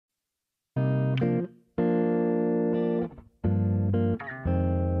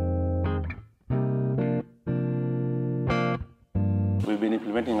We've been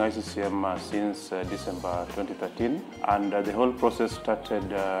implementing iCCM since December 2013, and the whole process started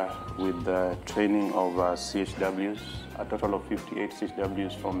with the training of CHWs, a total of 58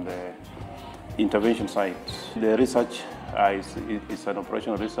 CHWs from the intervention sites. The research is an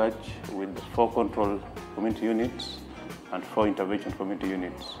operational research with 4 control community units and 4 intervention community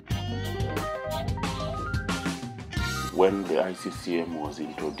units. When the iCCM was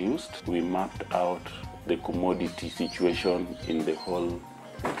introduced, we mapped out the commodity situation in the whole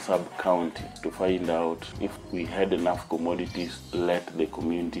sub-county to find out if we had enough commodities, let the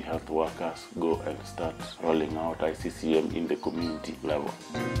community health workers go and start rolling out iCCM in the community level.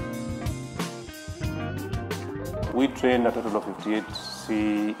 We trained a total of 58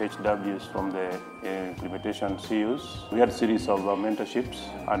 CHWs from the implementation CUs. We had a series of mentorships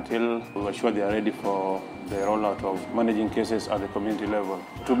until we were sure they are ready for the rollout of managing cases at the community level.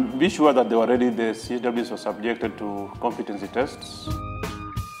 To be sure that they were ready, the CHWs were subjected to competency tests.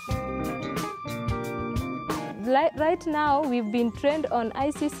 Right now, we've been trained on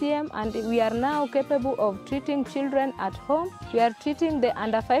iCCM and we are now capable of treating children at home. We are treating the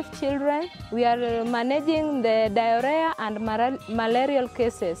under 5 children. We are managing the diarrhea and malarial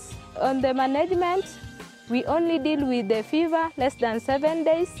cases. On the management, we only deal with the fever less than 7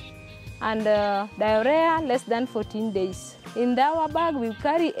 days and diarrhea less than 14 days. In our bag, we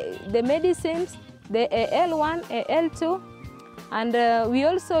carry the medicines, the AL1, AL2, and we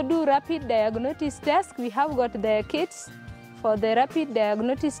also do rapid diagnosis test. We have got the kits for the rapid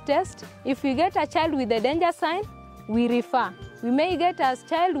diagnosis test. If we get a child with a danger sign, we refer. We may get a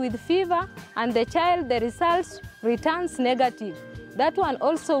child with fever and the results returns negative. That one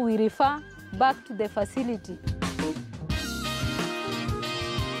also we refer back to the facility.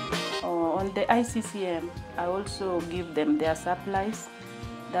 On the iCCM, I also give them their supplies.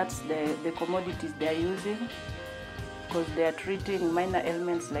 That's the commodities they are using, because they are treating minor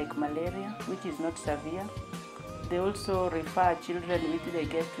ailments like malaria, which is not severe. They also refer children which they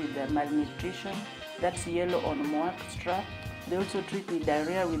get with malnutrition. That's yellow on MOAC strap. They also treat with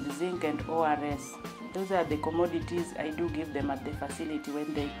diarrhea with zinc and ORS. Those are the commodities I do give them at the facility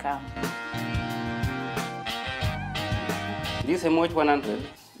when they come. This MOH 100,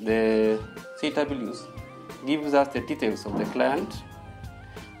 the CWs, gives us the details of the client,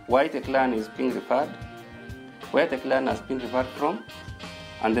 why the client is being referred, where the client has been referred from,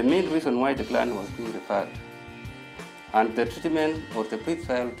 and the main reason why the client was being referred. And the treatment or the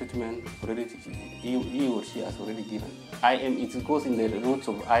pre-trial treatment already he or she has already given. It goes in the roots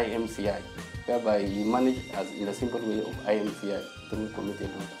of IMCI, whereby you manage as in the simple way of IMCI through community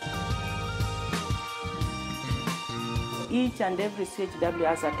health. Each and every CHW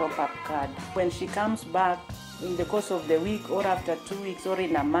has a top-up card. When she comes back in the course of the week or after 2 weeks or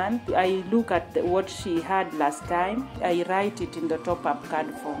in a month, I look at what she had last time. I write it in the top-up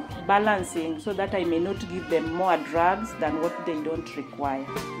card form, balancing so that I may not give them more drugs than what they don't require.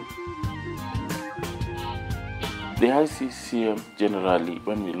 The iCCM, generally,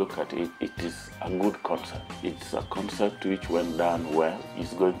 when we look at it, it is a good concept. It's a concept which, when done well,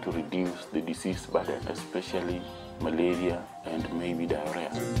 is going to reduce the disease burden, especially malaria and maybe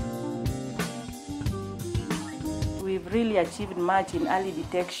diarrhea. We've really achieved much in early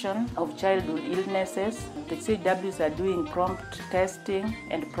detection of childhood illnesses. The CHWs are doing prompt testing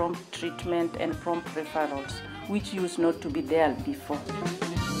and prompt treatment and prompt referrals, which used not to be there before.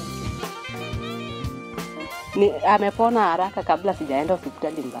 Amepona haraka kabla sijaenda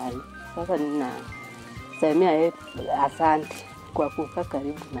hospitali mbali. Sasa ninasemea asante kwa kukaa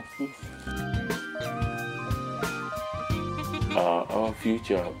karibu na sisi. Our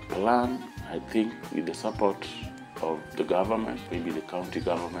future plan, I think, with the support of the government, maybe the county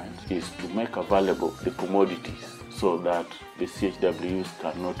government, is to make available the commodities so that the CHWs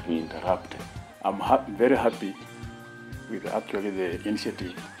cannot be interrupted. I'm very happy with actually the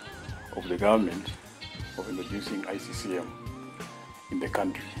initiative of the government of introducing iCCM in the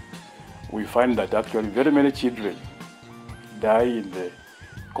country. We find that actually very many children die in the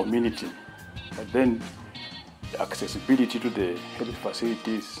community, but then the accessibility to the health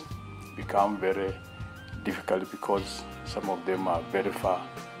facilities become very difficult because some of them are very far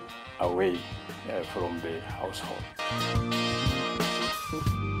away from the household.